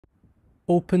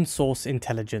Open source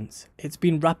intelligence. It's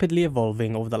been rapidly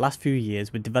evolving over the last few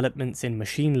years with developments in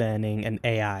machine learning and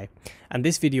AI. And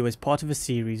this video is part of a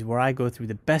series where I go through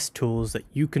the best tools that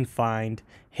you can find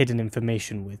hidden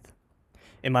information with.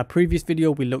 In my previous video,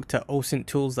 we looked at OSINT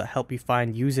tools that help you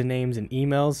find usernames and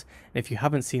emails. And if you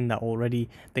haven't seen that already,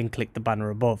 then click the banner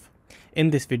above.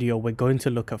 In this video, we're going to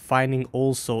look at finding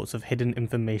all sorts of hidden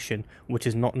information which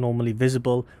is not normally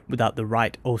visible without the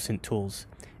right OSINT tools.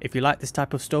 If you like this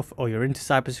type of stuff or you're into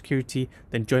cybersecurity,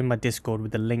 then join my Discord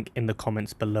with the link in the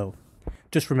comments below.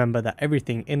 Just remember that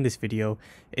everything in this video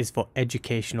is for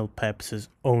educational purposes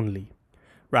only.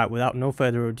 Right, without no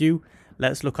further ado,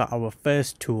 let's look at our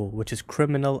first tool, which is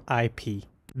CriminalIP.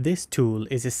 This tool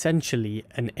is essentially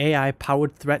an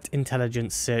AI-powered threat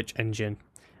intelligence search engine,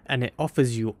 and it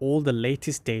offers you all the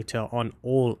latest data on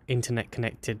all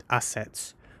internet-connected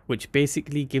assets, which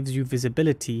basically gives you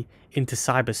visibility into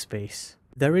cyberspace.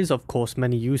 There is of course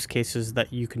many use cases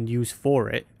that you can use for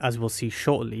it, as we'll see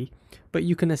shortly, but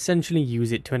you can essentially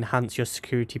use it to enhance your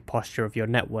security posture of your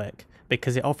network,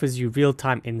 because it offers you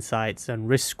real-time insights and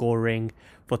risk scoring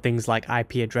for things like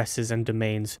IP addresses and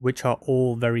domains, which are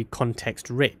all very context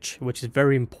rich, which is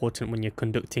very important when you're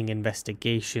conducting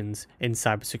investigations in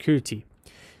cybersecurity.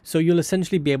 So you'll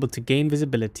essentially be able to gain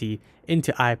visibility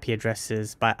into IP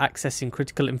addresses by accessing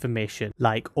critical information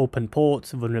like open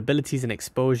ports, vulnerabilities and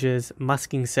exposures,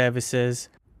 masking services,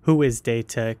 whois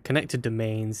data, connected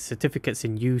domains, certificates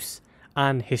in use,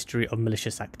 and history of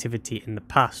malicious activity in the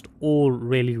past, all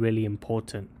really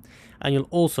important. And you'll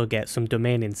also get some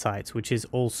domain insights, which is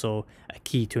also a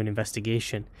key to an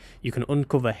investigation. You can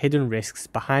uncover hidden risks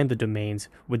behind the domains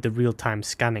with the real-time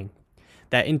scanning.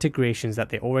 Their integrations that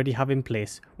they already have in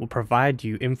place will provide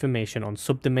you information on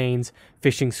subdomains,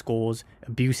 phishing scores,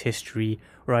 abuse history,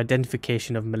 or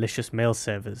identification of malicious mail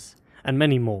servers, and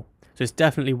many more. So it's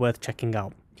definitely worth checking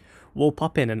out. We'll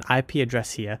pop in an IP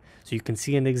address here so you can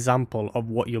see an example of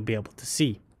what you'll be able to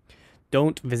see.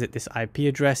 Don't visit this IP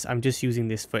address, I'm just using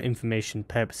this for information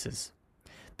purposes.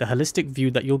 The holistic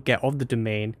view that you'll get of the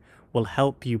domain will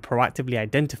help you proactively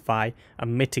identify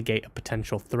and mitigate a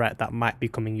potential threat that might be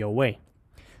coming your way.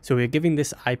 So we're giving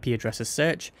this IP address a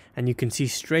search, and you can see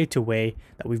straight away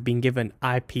that we've been given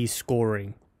IP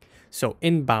scoring. So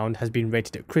inbound has been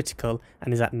rated at critical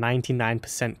and is at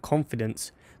 99%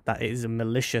 confidence that it is a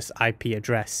malicious IP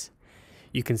address.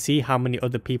 You can see how many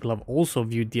other people have also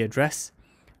viewed the address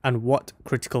and what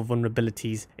critical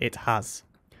vulnerabilities it has.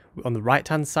 On the right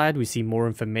hand side, we see more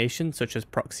information such as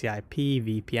proxy IP,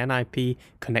 VPN IP,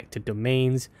 connected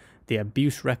domains, the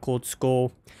abuse record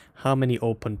score, how many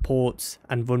open ports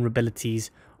and vulnerabilities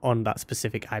on that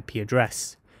specific IP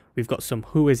address. We've got some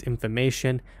whois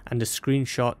information and a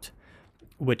screenshot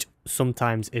which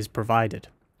sometimes is provided.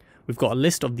 We've got a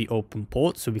list of the open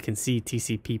ports, so we can see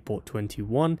TCP port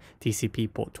 21,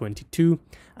 TCP port 22,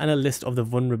 and a list of the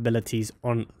vulnerabilities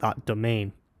on that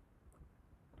domain.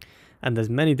 And there's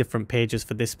many different pages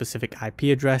for this specific IP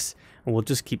address, and we'll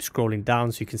just keep scrolling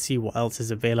down so you can see what else is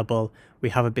available. We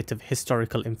have a bit of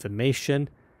historical information.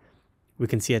 We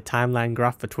can see a timeline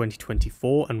graph for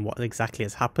 2024 and what exactly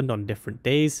has happened on different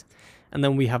days. And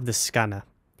then we have the scanner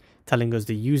telling us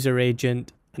the user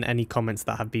agent and any comments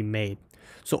that have been made.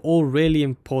 So all really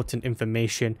important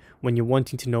information when you're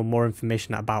wanting to know more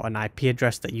information about an IP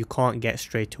address that you can't get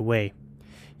straight away.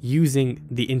 Using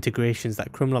the integrations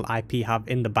that CriminalIP have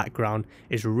in the background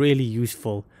is really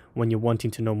useful when you're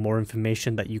wanting to know more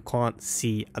information that you can't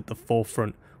see at the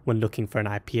forefront when looking for an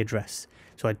IP address.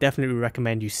 So I definitely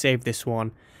recommend you save this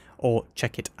one or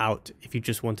check it out if you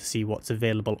just want to see what's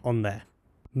available on there.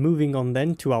 Moving on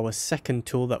then to our second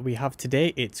tool that we have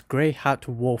today, it's GrayHat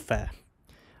Warfare.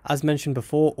 As mentioned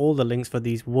before, all the links for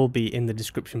these will be in the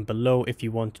description below if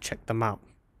you want to check them out.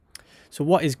 So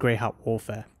what is GrayHat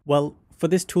Warfare? Well, for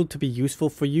this tool to be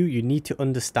useful for you, you need to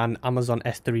understand Amazon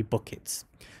S3 buckets.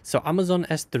 So Amazon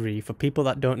S3, for people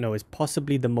that don't know, is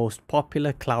possibly the most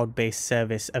popular cloud-based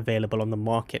service available on the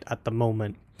market at the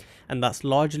moment. And that's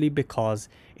largely because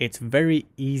it's very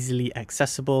easily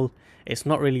accessible, it's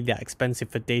not really that expensive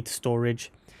for data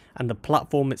storage, and the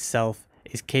platform itself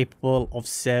is capable of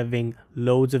serving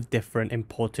loads of different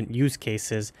important use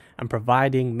cases and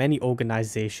providing many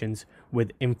organizations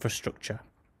with infrastructure.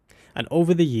 And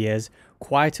over the years,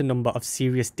 quite a number of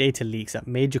serious data leaks at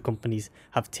major companies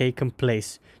have taken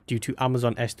place due to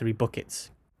Amazon S3 buckets.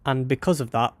 And because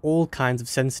of that, all kinds of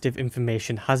sensitive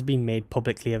information has been made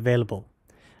publicly available.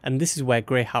 And this is where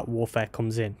GrayHat Warfare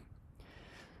comes in.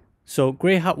 So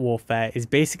GrayHat Warfare is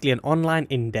basically an online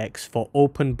index for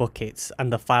open buckets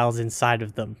and the files inside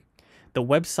of them. The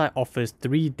website offers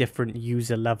 3 different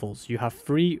user levels. You have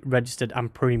free, registered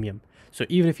and premium. So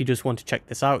even if you just want to check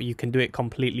this out, you can do it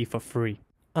completely for free.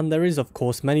 And there is, of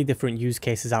course, many different use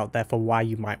cases out there for why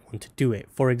you might want to do it.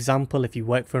 For example, if you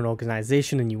work for an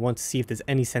organization and you want to see if there's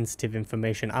any sensitive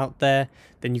information out there,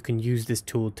 then you can use this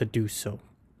tool to do so.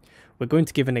 We're going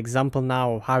to give an example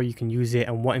now of how you can use it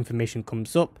and what information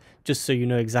comes up, just so you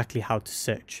know exactly how to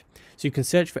search. So you can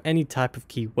search for any type of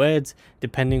keywords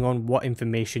depending on what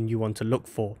information you want to look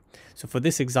for. So for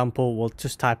this example, we'll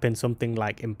just type in something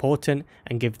like important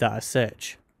and give that a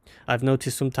search. I've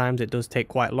noticed sometimes it does take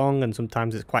quite long and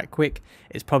sometimes it's quite quick.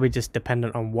 It's probably just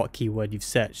dependent on what keyword you've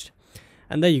searched.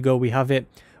 And there you go, we have it.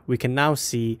 We can now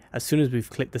see, as soon as we've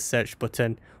clicked the search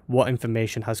button, what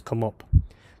information has come up.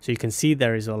 So you can see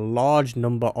there is a large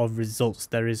number of results.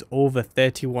 There is over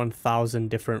 31,000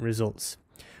 different results.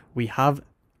 We have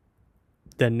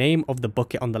the name of the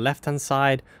bucket on the left hand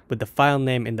side with the file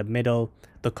name in the middle,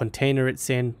 the container it's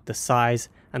in, the size,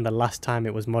 and the last time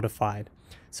it was modified.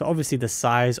 So obviously the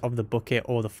size of the bucket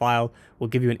or the file will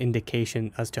give you an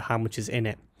indication as to how much is in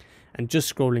it. And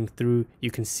just scrolling through,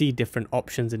 you can see different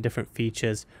options and different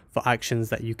features for actions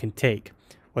that you can take,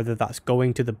 whether that's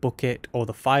going to the bucket or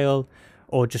the file,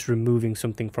 or just removing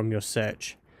something from your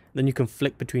search. Then you can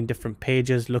flick between different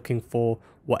pages looking for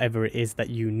whatever it is that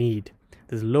you need.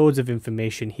 There's loads of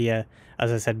information here.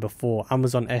 As I said before,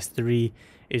 Amazon S3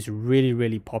 is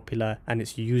really popular and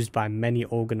it's used by many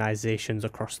organizations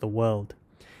across the world.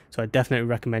 So I definitely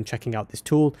recommend checking out this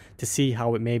tool to see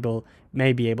how it may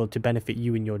be able to benefit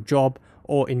you in your job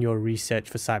or in your research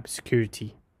for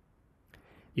cybersecurity.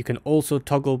 You can also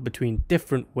toggle between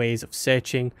different ways of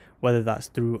searching, whether that's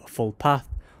through a full path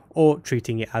or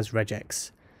treating it as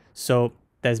regex. So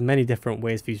there's many different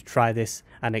ways for you to try this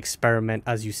and experiment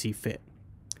as you see fit.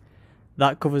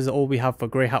 That covers all we have for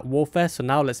GrayHat Warfare. So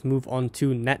now let's move on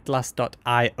to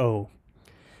Netlas.io.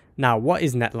 Now, what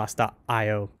is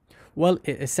Netlas.io? Well,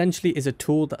 it essentially is a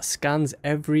tool that scans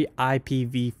every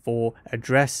IPv4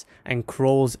 address and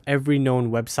crawls every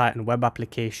known website and web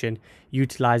application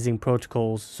utilizing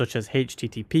protocols such as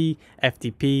HTTP,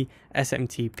 FTP,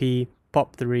 SMTP,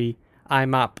 POP3,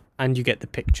 IMAP, and you get the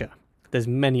picture. There's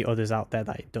many others out there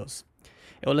that it does.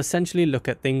 It will essentially look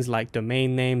at things like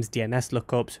domain names, DNS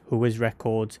lookups, whois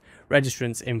records,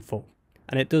 registrants info.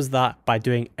 And it does that by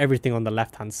doing everything on the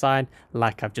left hand side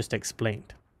like I've just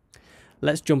explained.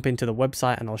 Let's jump into the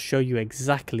website and I'll show you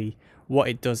exactly what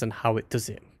it does and how it does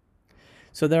it.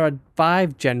 So there are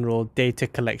 5 general data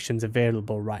collections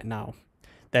available right now.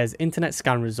 There's internet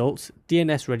scan results,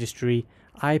 DNS registry,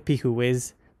 IP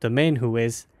whois, domain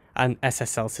whois, and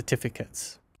SSL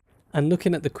certificates. And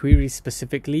looking at the queries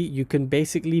specifically, you can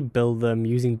basically build them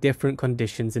using different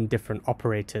conditions and different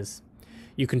operators.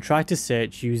 You can try to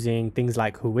search using things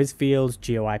like whois fields,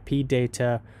 GeoIP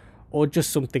data, or just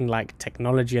something like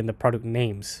technology and the product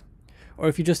names. Or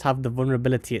if you just have the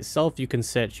vulnerability itself, you can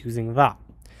search using that.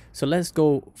 So let's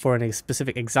go for a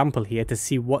specific example here to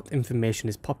see what information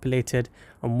is populated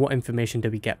and what information do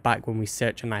we get back when we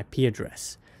search an IP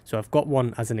address. So I've got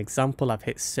one as an example. I've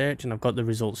hit search and I've got the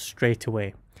results straight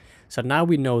away. So now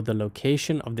we know the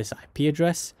location of this IP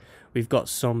address. We've got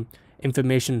some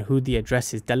information who the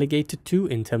address is delegated to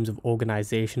in terms of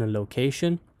organization and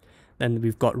location. Then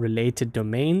we've got related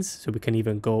domains, so we can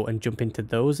even go and jump into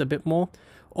those a bit more.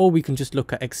 Or we can just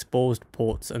look at exposed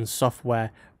ports and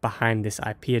software behind this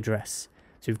IP address.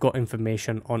 So we've got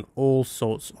information on all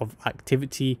sorts of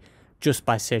activity just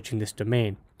by searching this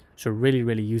domain. So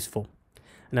really useful.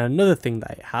 And another thing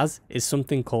that it has is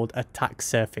something called attack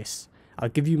surface. I'll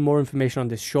give you more information on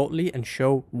this shortly and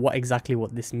show exactly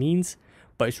what this means,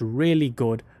 but it's really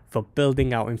good for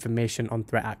building out information on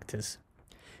threat actors.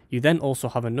 You then also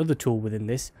have another tool within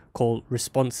this called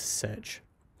response search.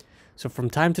 So from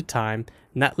time to time,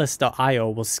 Netlas.io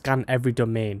will scan every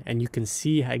domain and you can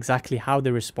see exactly how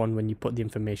they respond when you put the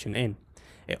information in.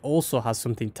 It also has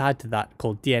something tied to that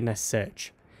called DNS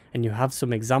search. And you have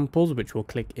some examples which we'll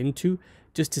click into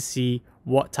just to see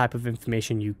what type of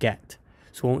information you get.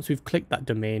 So once we've clicked that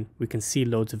domain, we can see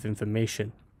loads of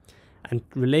information. And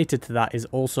related to that is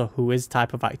also whois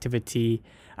type of activity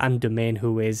and domain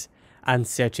whois, and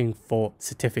searching for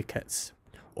certificates.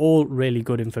 All really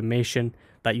good information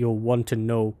that you'll want to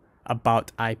know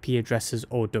about IP addresses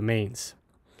or domains.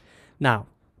 Now,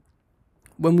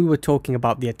 when we were talking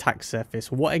about the attack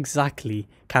surface, what exactly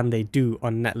can they do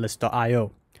on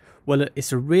Netlas.io? Well,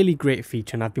 it's a really great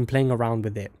feature and I've been playing around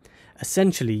with it.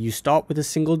 Essentially, you start with a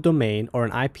single domain or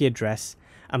an IP address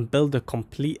and build a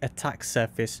complete attack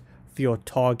surface for your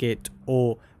target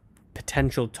or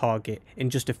potential target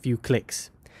in just a few clicks.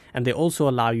 And they also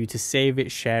allow you to save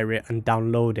it, share it, and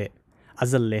download it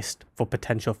as a list for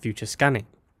potential future scanning.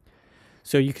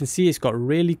 So you can see it's got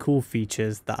really cool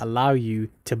features that allow you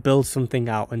to build something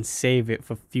out and save it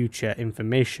for future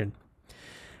information.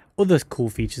 Other cool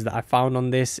features that I found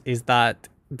on this is that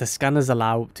the scanners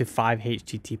allow up to 5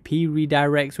 HTTP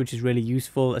redirects, which is really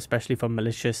useful, especially for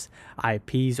malicious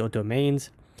IPs or domains.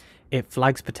 It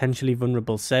flags potentially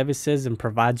vulnerable services and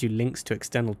provides you links to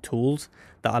external tools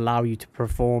that allow you to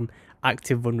perform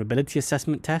active vulnerability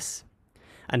assessment tests.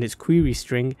 And its query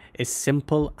string is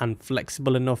simple and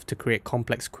flexible enough to create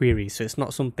complex queries. So it's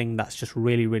not something that's just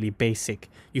really basic.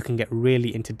 You can get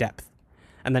really into depth.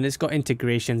 And then it's got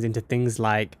integrations into things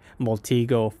like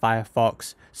Maltego,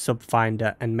 Firefox,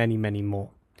 Subfinder, and many more.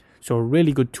 So a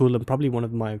really good tool, and probably one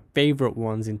of my favorite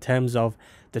ones in terms of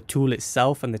the tool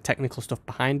itself and the technical stuff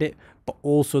behind it, but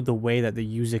also the way that the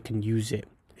user can use it.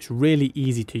 It's really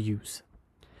easy to use.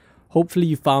 Hopefully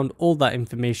you found all that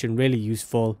information really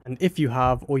useful, and if you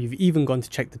have, or you've even gone to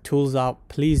check the tools out,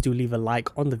 please do leave a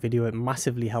like on the video. It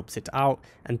massively helps it out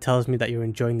and tells me that you're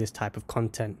enjoying this type of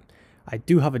content. I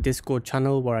do have a Discord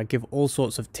channel where I give all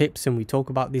sorts of tips and we talk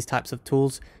about these types of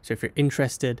tools. So if you're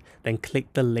interested, then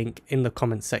click the link in the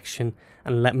comment section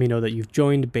and let me know that you've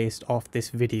joined based off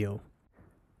this video.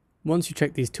 Once you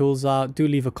check these tools out, do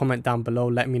leave a comment down below.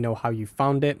 Let me know how you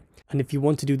found it. And if you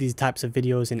want to do these types of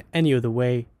videos in any other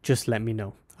way, just let me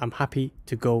know. I'm happy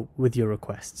to go with your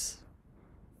requests.